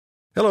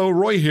Hello,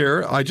 Roy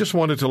here. I just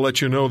wanted to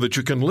let you know that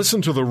you can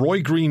listen to The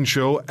Roy Green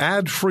Show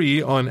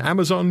ad-free on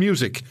Amazon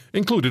Music,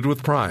 included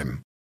with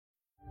Prime.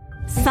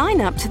 Sign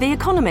up to The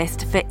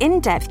Economist for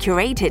in-depth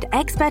curated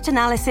expert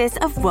analysis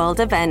of world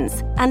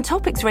events and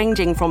topics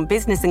ranging from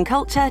business and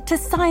culture to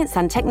science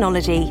and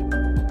technology.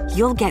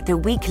 You'll get the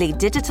weekly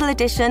digital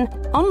edition,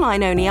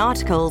 online-only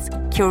articles,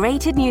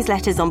 curated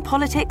newsletters on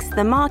politics,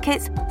 the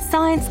markets,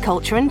 science,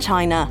 culture and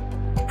China,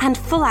 and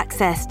full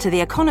access to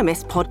The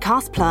Economist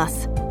Podcast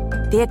Plus.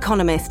 The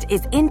Economist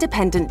is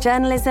independent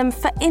journalism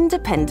for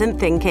independent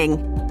thinking.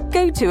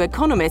 Go to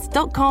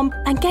economist.com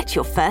and get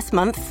your first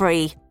month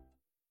free.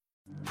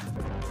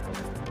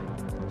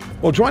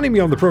 Well, joining me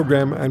on the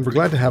program, and we're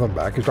glad to have him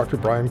back, is Dr.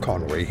 Brian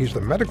Conway. He's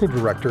the Medical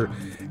Director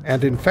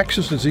and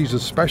Infectious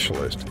Diseases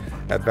Specialist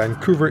at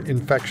Vancouver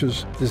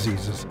Infectious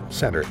Diseases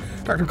Centre.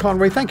 Dr.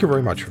 Conway, thank you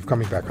very much for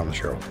coming back on the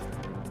show.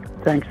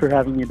 Thanks for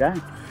having me back.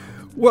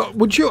 Well,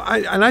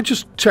 I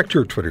just checked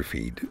your Twitter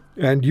feed,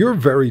 and you're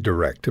very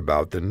direct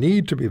about the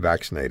need to be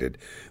vaccinated,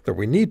 that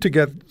we need to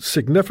get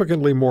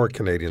significantly more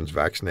Canadians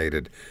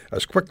vaccinated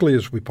as quickly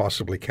as we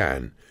possibly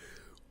can.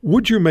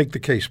 Would you make the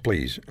case,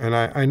 please, and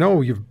I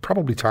know you're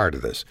probably tired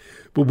of this,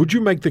 but would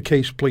you make the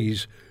case,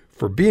 please,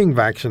 for being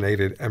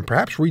vaccinated and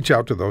perhaps reach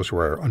out to those who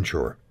are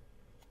unsure?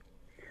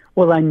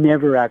 Well, I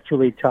never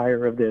actually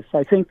tire of this.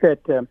 I think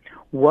that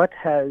what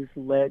has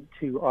led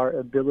to our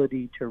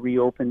ability to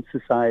reopen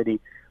society,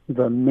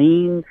 the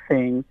main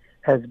thing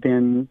has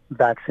been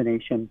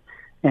vaccination.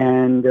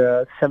 And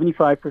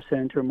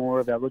 75% or more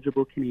of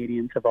eligible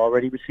Canadians have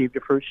already received a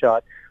first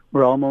shot.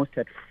 We're almost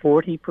at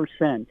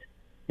 40%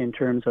 in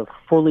terms of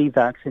fully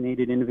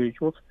vaccinated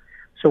individuals.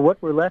 So what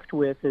we're left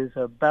with is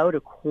about a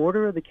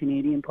quarter of the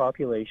Canadian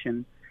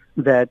population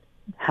that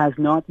has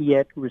not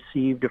yet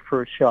received a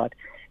first shot.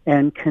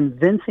 And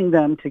convincing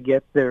them to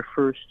get their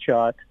first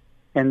shot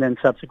and then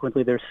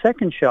subsequently their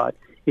second shot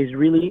is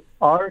really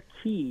our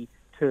key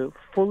to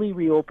fully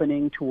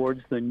reopening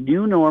towards the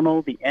new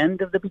normal, the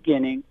end of the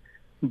beginning,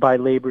 by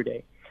Labor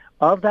Day.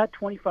 Of that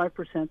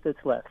 25%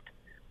 that's left,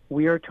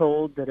 we are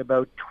told that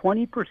about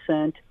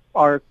 20%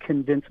 are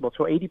convincible.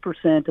 So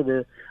 80%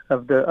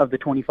 of the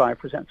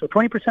 25%. So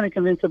 20% are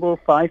convincible,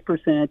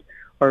 5%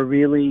 are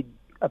really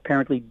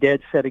apparently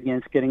dead set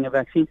against getting a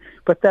vaccine.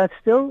 But that's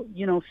still,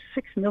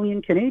 6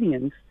 million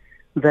Canadians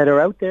that are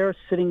out there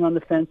sitting on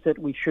the fence that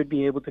we should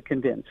be able to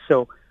convince.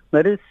 So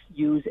let us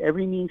use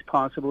every means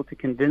possible to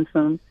convince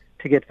them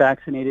to get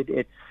vaccinated.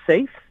 It's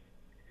safe,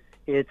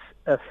 it's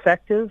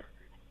effective,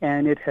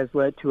 and it has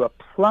led to a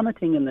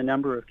plummeting in the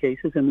number of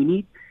cases. And we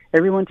need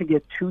everyone to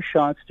get 2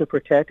 shots to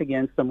protect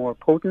against the more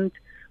potent,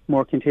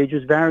 more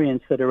contagious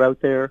variants that are out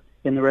there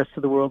in the rest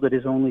of the world that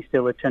is only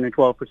still at 10 or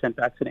 12%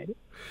 vaccinated.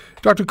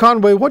 Dr.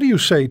 Conway, what do you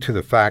say to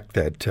the fact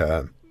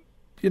that,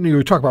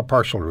 you talk about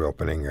partial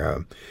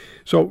reopening.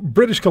 So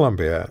British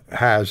Columbia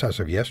has, as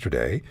of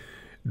yesterday,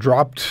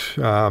 dropped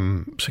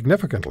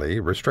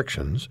significantly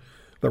restrictions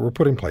that were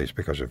put in place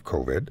because of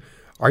COVID.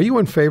 Are you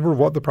in favor of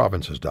what the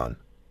province has done?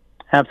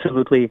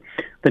 Absolutely.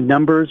 The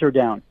numbers are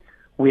down.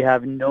 We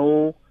have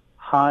no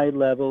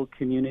high-level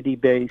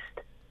community-based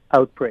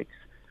outbreaks.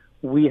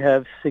 We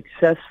have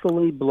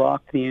successfully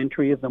blocked the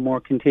entry of the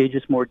more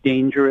contagious, more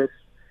dangerous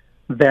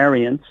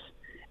variants,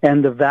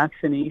 and the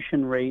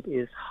vaccination rate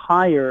is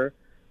higher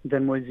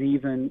than was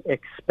even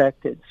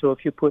expected. So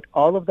if you put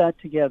all of that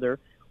together,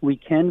 we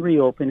can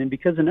reopen. And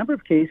because the number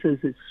of cases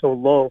is so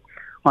low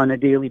on a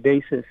daily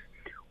basis,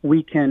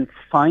 we can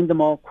find them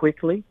all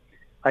quickly,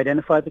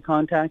 identify the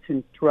contacts,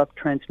 interrupt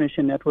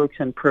transmission networks,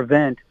 and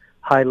prevent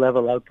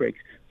high-level outbreaks.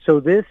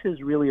 So this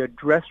is really a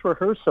dress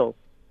rehearsal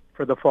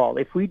for the fall.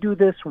 If we do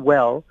this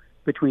well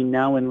between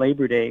now and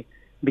Labor Day,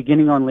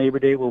 beginning on Labor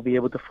Day, we'll be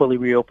able to fully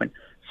reopen.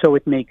 So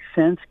it makes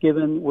sense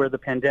given where the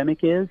pandemic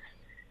is.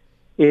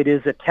 It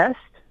is a test.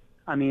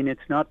 I mean,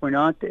 it's not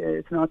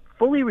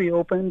fully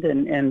reopened,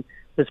 and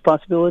there's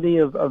possibility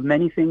of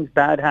many things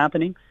bad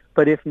happening.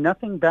 But if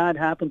nothing bad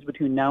happens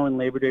between now and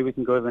Labor Day, we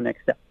can go to the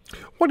next step.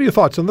 What are your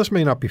thoughts? And this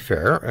may not be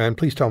fair, and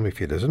please tell me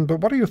if it isn't, but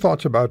what are your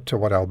thoughts about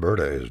what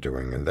Alberta is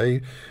doing? And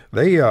they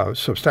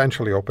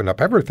substantially opened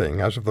up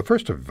everything as of the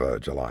 1st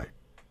of July.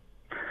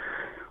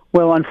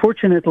 Well,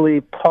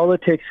 unfortunately,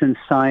 politics and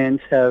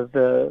science have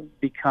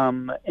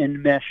become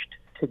enmeshed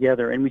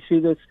together. And we see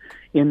this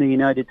in the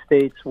United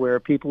States, where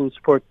people who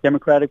support the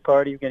Democratic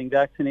Party are getting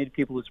vaccinated,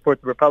 people who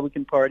support the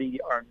Republican Party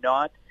are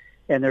not,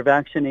 and their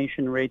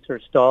vaccination rates are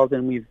stalled,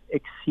 and we've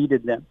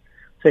exceeded them.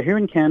 So here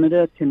in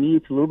Canada, to me,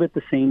 it's a little bit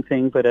the same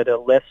thing, but at a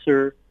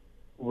lesser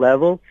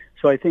level.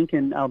 So I think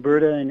in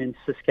Alberta and in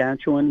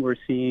Saskatchewan, we're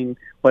seeing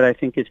what I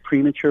think is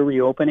premature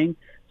reopening.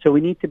 So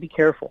we need to be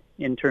careful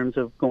in terms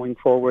of going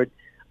forward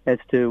as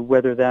to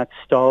whether that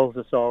stalls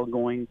us all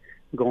going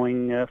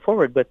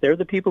forward. But they're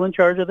the people in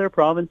charge of their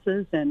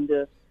provinces, and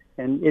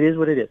it is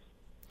what it is.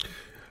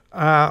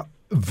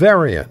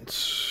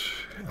 Variants.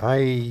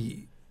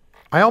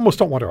 I almost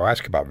don't want to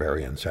ask about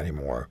variants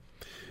anymore,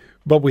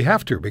 but we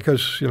have to,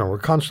 because we're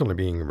constantly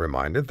being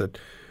reminded that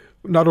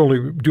not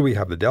only do we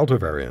have the Delta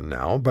variant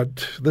now,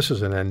 but this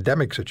is an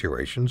endemic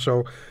situation,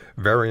 so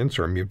variants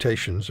or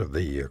mutations of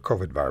the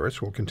COVID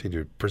virus will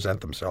continue to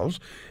present themselves,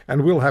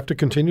 and we'll have to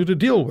continue to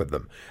deal with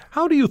them.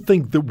 How do you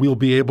think that we'll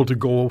be able to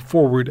go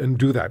forward and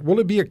do that? Will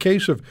it be a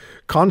case of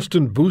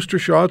constant booster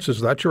shots?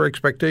 Is that your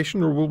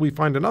expectation, or will we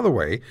find another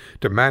way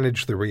to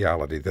manage the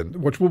reality,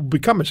 which will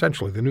become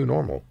essentially the new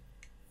normal?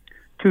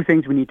 Two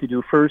things we need to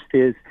do. First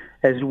is,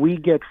 as we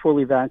get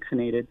fully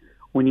vaccinated,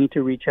 we need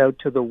to reach out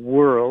to the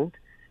world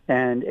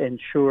and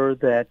ensure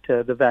that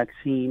the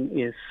vaccine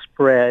is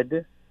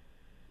spread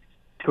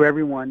to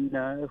everyone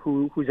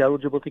who's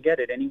eligible to get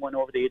it, anyone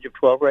over the age of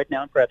 12 right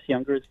now, and perhaps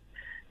younger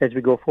as we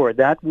go forward.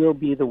 That will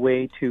be the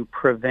way to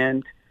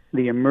prevent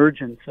the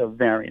emergence of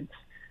variants.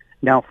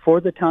 Now,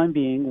 for the time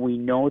being, we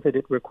know that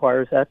it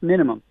requires, at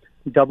minimum,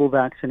 double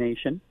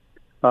vaccination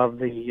of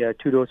the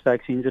two-dose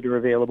vaccines that are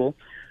available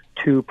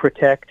to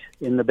protect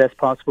in the best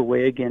possible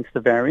way against the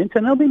variants.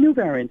 And there'll be new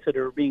variants that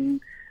are being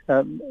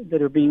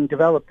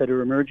developed, that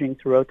are emerging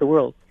throughout the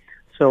world.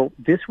 So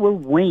this will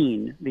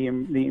wane. The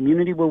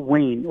immunity will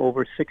wane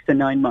over 6 to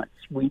 9 months,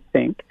 we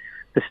think.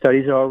 The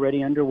studies are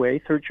already underway.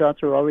 Third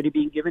shots are already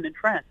being given in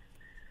France.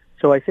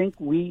 So I think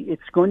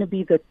it's going to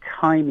be the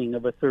timing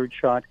of a third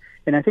shot.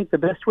 And I think the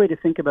best way to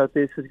think about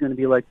this is going to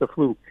be like the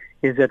flu,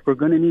 is that we're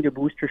going to need a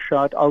booster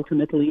shot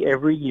ultimately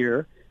every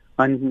year,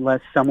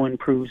 unless someone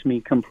proves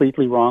me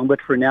completely wrong. But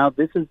for now,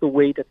 this is the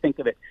way to think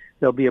of it.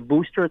 There'll be a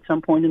booster at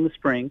some point in the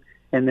spring,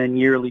 and then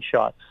yearly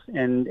shots,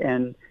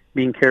 and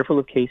being careful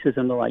of cases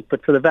and the like.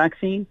 But for the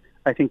vaccine,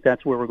 I think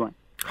that's where we're going.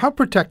 How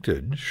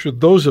protected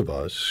should those of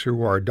us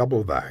who are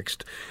double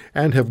vaxxed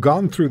and have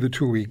gone through the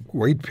 2-week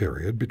wait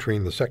period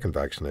between the second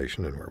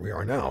vaccination and where we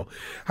are now,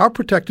 how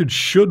protected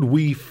should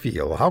we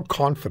feel? How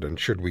confident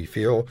should we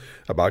feel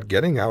about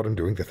getting out and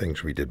doing the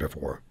things we did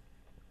before?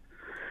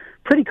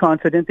 Pretty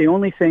confident. The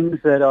only things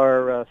that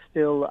are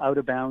still out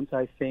of bounds,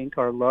 I think,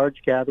 are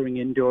large gathering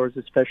indoors,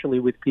 especially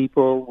with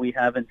people we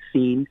haven't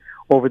seen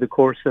over the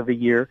course of a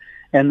year,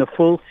 and the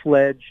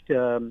full-fledged,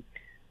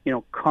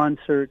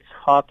 concerts,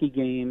 hockey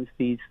games,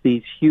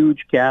 these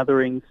huge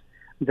gatherings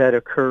that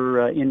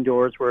occur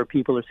indoors where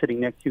people are sitting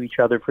next to each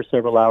other for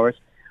several hours.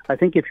 I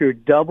think if you're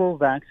double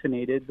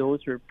vaccinated,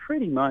 those are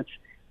pretty much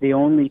the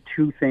only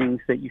two things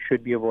that you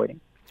should be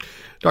avoiding.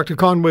 Dr.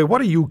 Conway,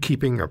 what are you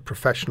keeping a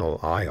professional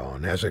eye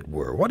on, as it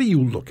were? What are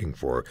you looking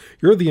for?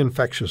 You're the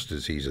infectious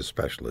diseases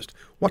specialist.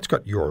 What's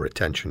got your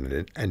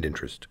attention and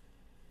interest?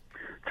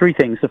 Three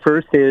things. The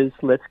first is,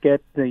 let's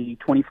get the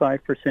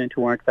 25%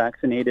 who aren't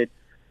vaccinated.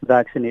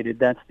 That's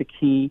the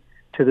key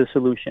to the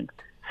solution.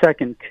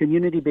 Second,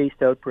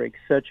 community-based outbreaks,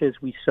 such as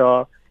we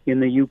saw in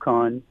the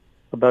Yukon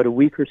about a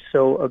week or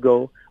so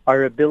ago,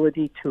 our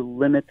ability to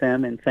limit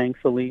them, and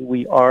thankfully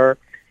we are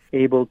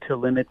able to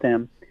limit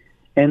them.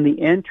 And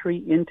the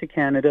entry into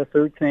Canada,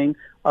 third thing,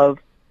 of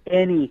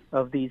any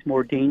of these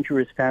more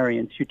dangerous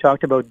variants. You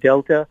talked about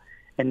Delta,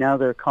 and now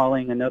they're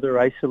calling another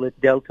isolate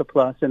Delta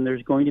Plus, and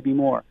there's going to be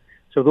more.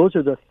 So those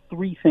are the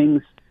three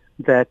things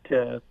that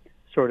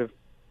sort of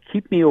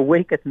keep me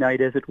awake at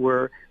night, as it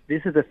were.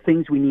 These are the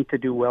things we need to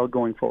do well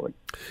going forward.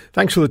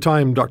 Thanks for the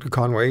time, Dr.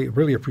 Conway.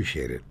 Really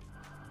appreciate it.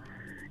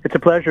 It's a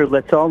pleasure.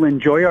 Let's all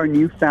enjoy our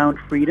newfound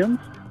freedoms,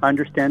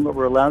 understand what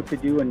we're allowed to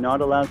do and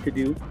not allowed to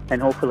do,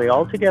 and hopefully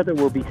all together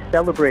we'll be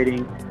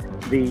celebrating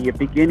the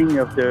beginning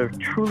of the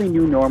truly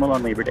new normal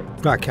on Labor Day.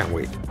 I can't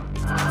wait.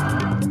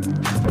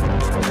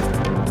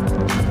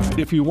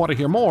 If you want to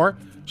hear more,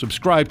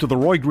 subscribe to The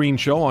Roy Green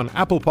Show on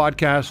Apple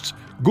Podcasts,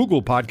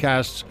 Google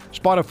Podcasts,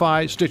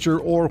 Spotify, Stitcher,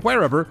 or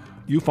wherever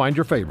you find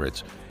your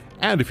favorites.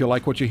 And if you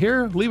like what you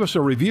hear, leave us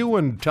a review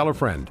and tell a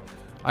friend.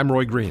 I'm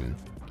Roy Green.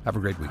 Have a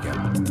great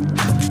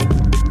weekend.